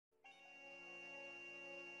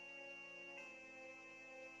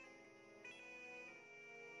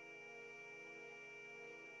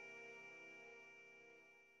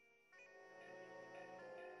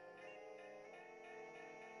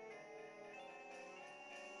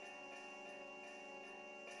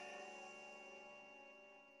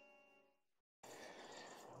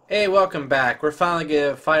Hey, welcome back. We're finally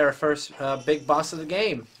gonna fight our first big boss of the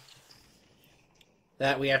game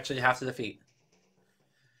that we actually have to defeat.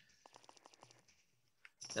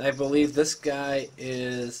 And I believe this guy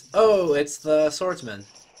is... Oh, it's the swordsman.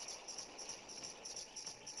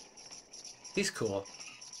 He's cool.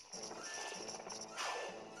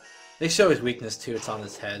 They show his weakness too. It's on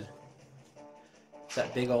his head. It's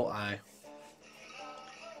that big old eye.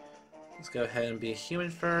 Let's go ahead and be a human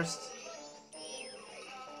first.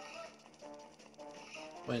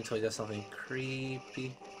 Wait until he does something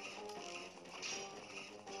creepy.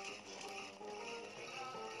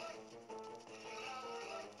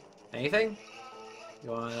 Anything?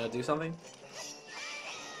 You wanna do something?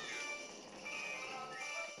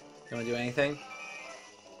 You wanna do anything?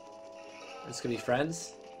 This could be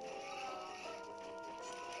friends?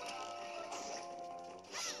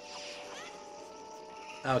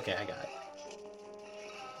 Okay, I got it.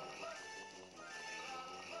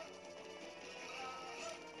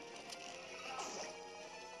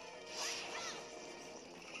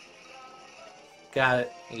 Got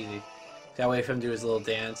it. Easy. Gotta wait for him to do his little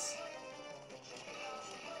dance.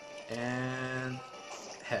 And...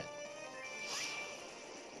 head.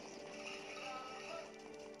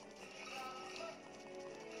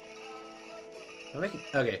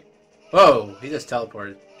 Okay. Whoa! He just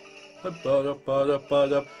teleported.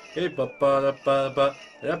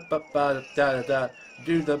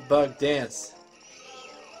 Do the bug dance.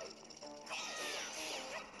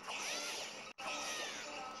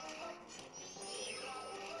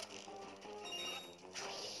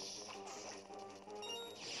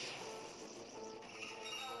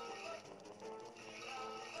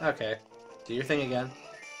 Okay. Do your thing again.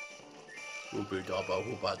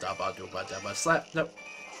 Slap. Nope.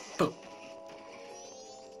 Boom.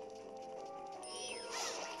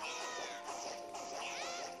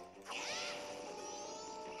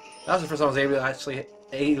 That was the first time I was able to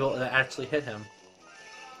actually hit him.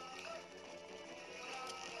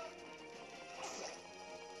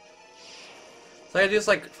 So I gotta do this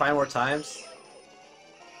like 5 more times.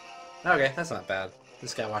 Okay, that's not bad.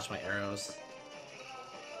 Just gotta watch my arrows.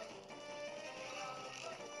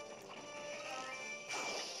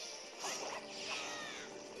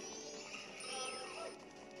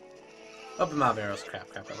 Open my arrows. Crap.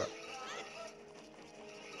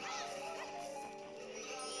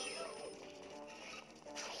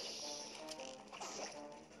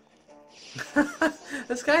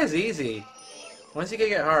 This guy is easy. When's he gonna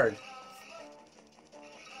get hard?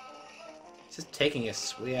 He's just taking his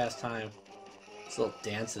sweet ass time. His little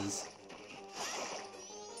dances.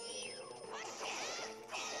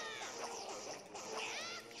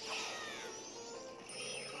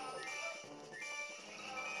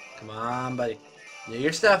 Come on, buddy. Do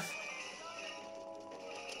your stuff.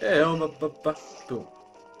 Boom.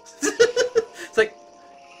 It's like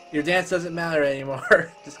your dance doesn't matter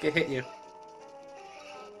anymore. Just get hit you.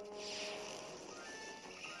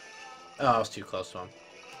 Oh, I was too close to him.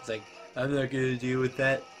 It's like, I'm not gonna deal with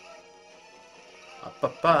that.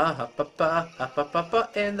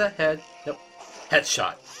 In the head. Nope.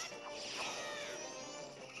 Headshot.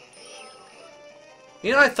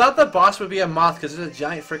 You know, I thought the boss would be a moth because there's a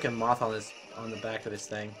giant freaking moth on the back of this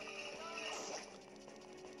thing.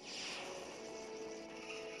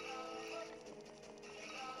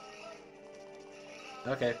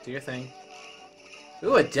 Okay, do your thing.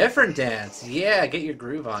 Ooh, a different dance. Yeah, get your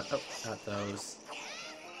groove on. Oh, not those.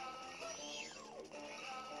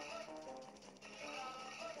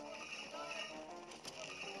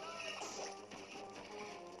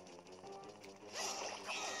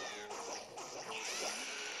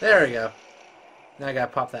 There we go. Now I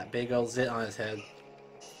gotta pop that big old zit on his head.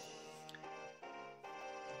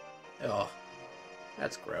 Oh,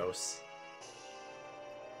 that's gross.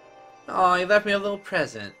 Oh, he left me a little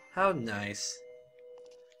present. How nice.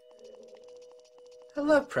 I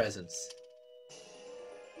love presents.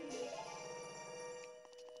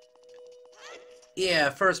 Yeah,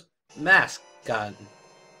 first mask gotten.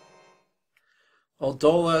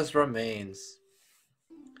 Odolwa's remains.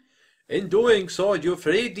 In doing so, you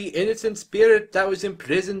freed the innocent spirit that was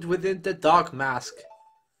imprisoned within the dark mask.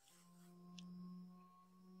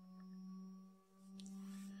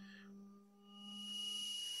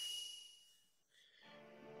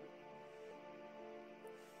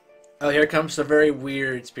 Oh, here comes the very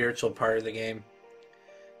weird spiritual part of the game.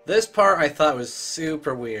 This part I thought was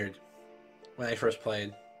super weird when I first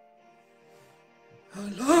played. A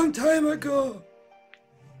long time ago!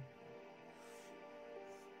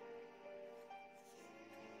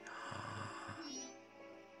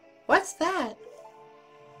 What's that?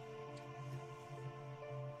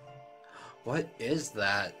 What is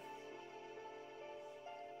that?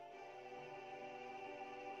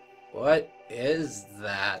 What is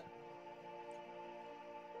that?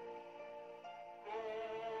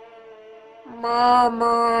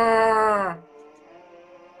 Mama!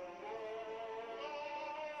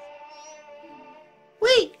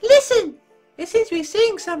 Wait, listen! It seems to be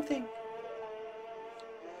saying something.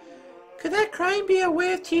 Could that crying be a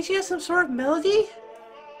way of teaching us some sort of melody?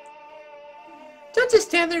 Don't just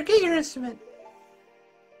stand there, get your instrument.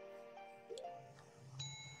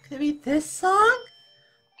 Could it be this song?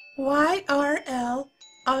 Y-R-L-R-Y-A.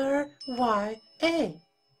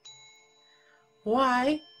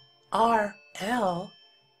 Y-R-L-R-Y-A.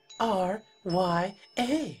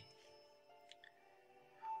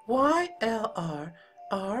 Y-L-R-R-Y-A.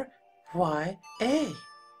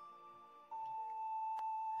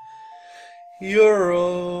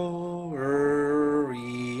 Euroria.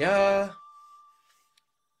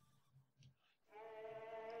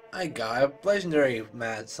 I got a legendary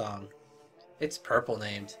mad song. It's purple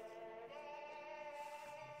named.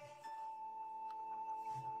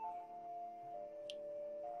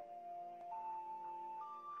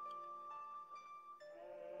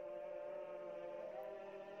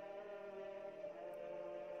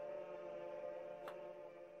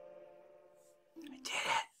 I did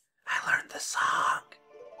it. I learned the song.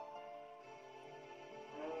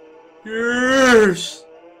 Yes!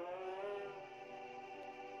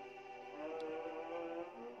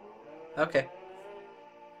 Okay.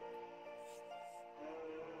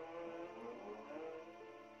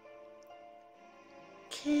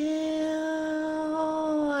 Kill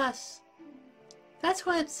us. That's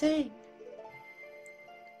what it's saying.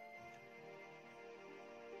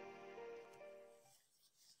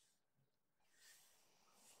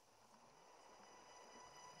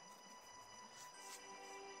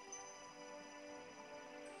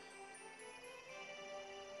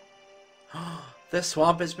 The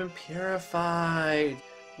swamp has been purified.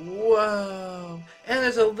 Whoa! And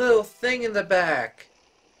there's a little thing in the back.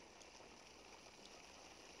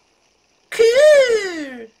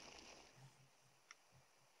 Cool!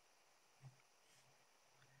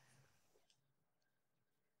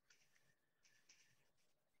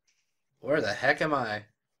 Where the heck am I?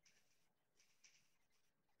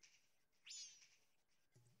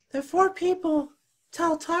 The 4 people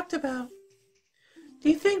Tal talked about. Do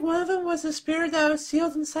you think one of them was the spirit that was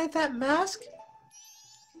sealed inside that mask?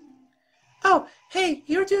 Oh, hey,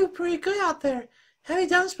 you're doing pretty good out there. Have you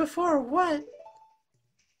done this before or what?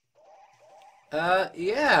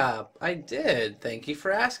 Yeah, I did. Thank you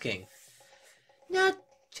for asking. Now,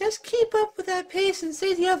 just keep up with that pace and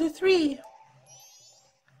say the other 3.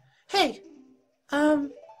 Hey, all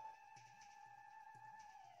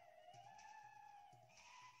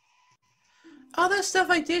that stuff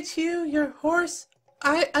I did to you, your horse,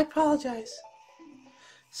 I apologize.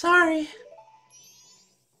 Sorry.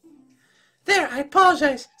 There, I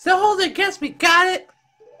apologize. Still hold it against me, got it?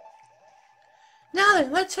 Now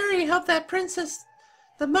then, let's hurry and help that princess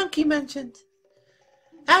the monkey mentioned.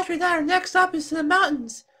 After that, our next stop is to the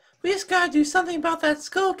mountains. We just gotta do something about that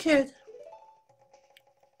skull kid.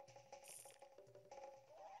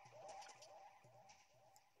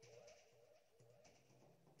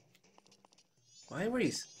 Why were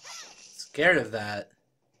you scared of that?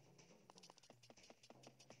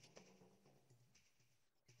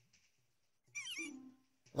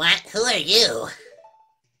 What? Who are you?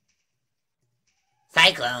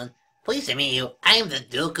 Cyclone, pleased to meet you. I am the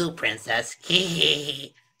Dooku Princess.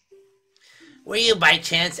 Were you by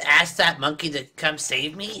chance asked that monkey to come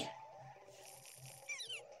save me?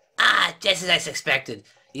 Ah, just as I suspected.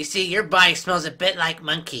 You see, your body smells a bit like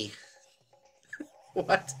monkey.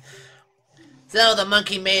 What? So the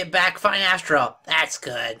monkey made it back fine after all. That's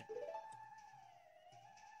good.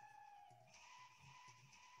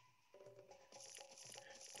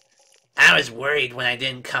 I was worried when I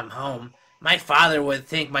didn't come home. My father would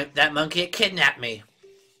think that monkey had kidnapped me.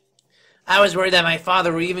 I was worried that my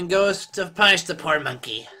father would even go to punish the poor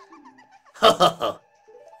monkey. Ho ho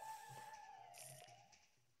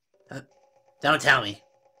ho. Don't tell me.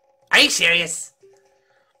 Are you serious?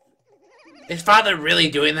 Is father really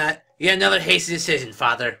doing that? Yet another hasty decision,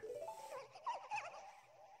 father.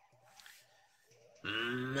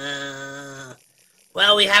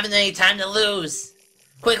 Well, we haven't any time to lose.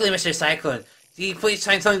 Quickly, Mr. Cyclone, can you please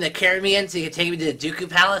find something to carry me in so you can take me to the Dooku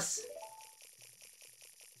Palace?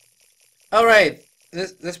 Alright,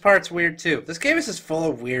 this part's weird too. This game is just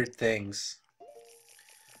full of weird things.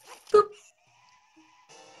 Boop.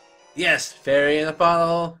 Yes, fairy in a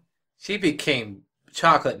bottle. She became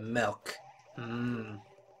chocolate milk.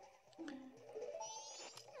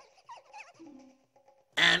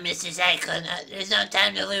 Mr. Cyclone, there's no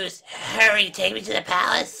time to lose. Hurry, take me to the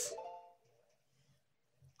palace.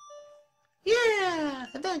 Yeah,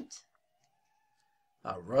 event.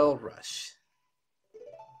 A Royal Rush.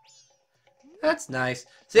 That's nice.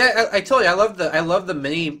 See, I told you I love the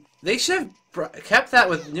mini. They should have kept that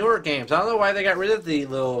with newer games. I don't know why they got rid of the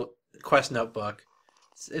little quest notebook.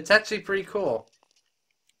 It's actually pretty cool.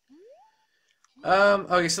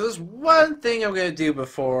 Okay, so there's one thing I'm gonna do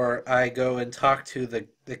before I go and talk to the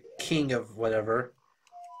king of whatever.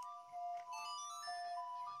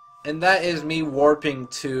 And that is me warping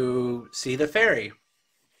to see the fairy.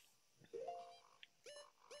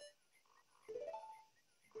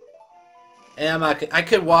 And I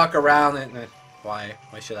could walk around and... why?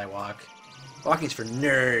 Why should I walk? Walking's for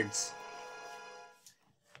nerds.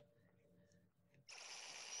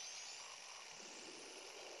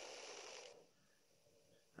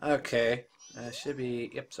 Okay. Should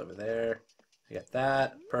be... Yep, it's over there. I got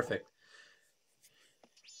that. Perfect.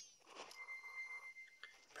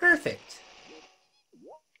 Perfect.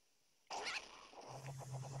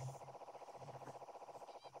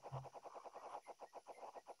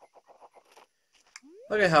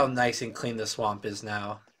 Look at how nice and clean the swamp is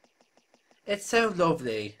now. It's so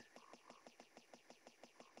lovely.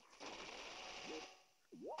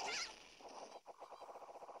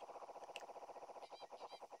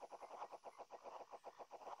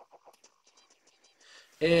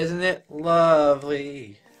 Isn't it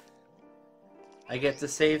lovely? I get to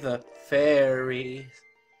save the fairies.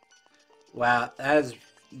 Wow, that is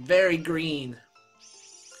very green.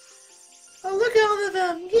 Oh, look at all of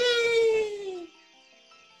them! Yay!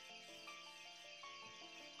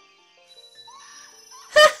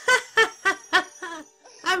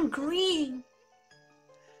 I'm green.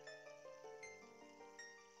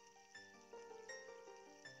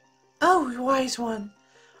 Oh, wise one,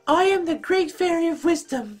 I am the great fairy of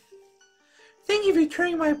wisdom. Thank you for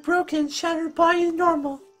returning my broken and shattered body to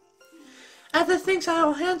normal. After thanks, I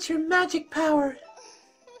will enhance your magic power.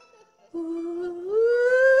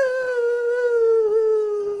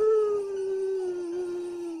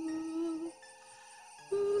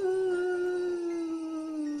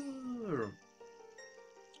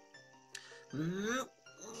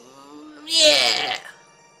 Yeah!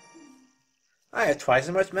 I have twice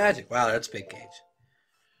as much magic. Wow, that's big gauge.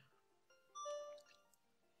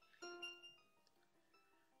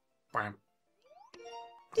 Bam.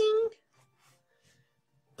 Ding.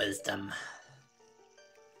 Wisdom.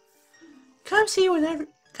 Come see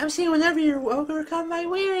whenever you're overcome by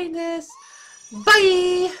weariness.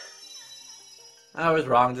 Bye! I was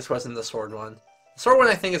wrong. This wasn't the sword one. The sword one,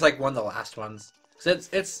 I think, is like one of the last ones. 'Cause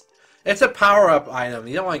it's a power-up item.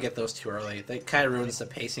 You don't want to get those too early. They kind of ruins the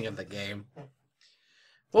pacing of the game.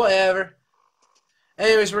 Whatever.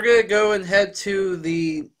 Anyways, we're gonna go and head to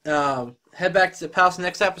the head back to the palace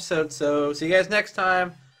next episode. So see you guys next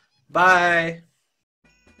time. Bye.